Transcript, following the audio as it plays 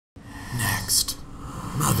Next,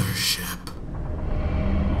 Mothership.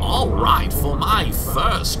 Alright, for my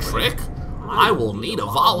first trick, I will need a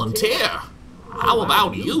volunteer. How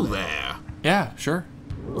about you there? Yeah, sure.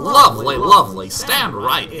 Lovely, lovely. Stand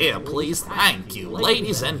right here, please. Thank you.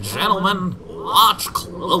 Ladies and gentlemen, watch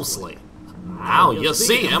closely. Now you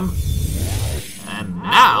see him, and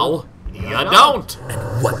now you don't.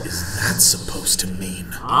 And what is that supposed to mean?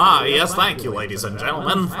 Ah, yes, thank you, ladies and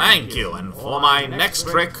gentlemen. Thank you. And for my next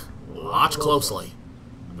trick, watch closely.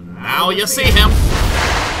 Now you see him,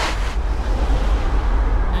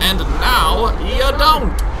 and now you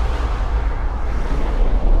don't.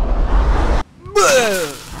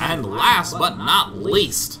 And last but not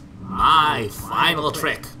least, my final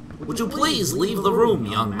trick. Would you please leave the room,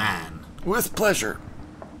 young man? With pleasure.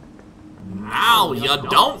 Now you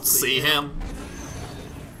don't see him.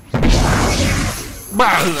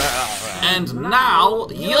 And now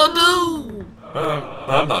you do.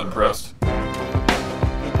 I'm not impressed.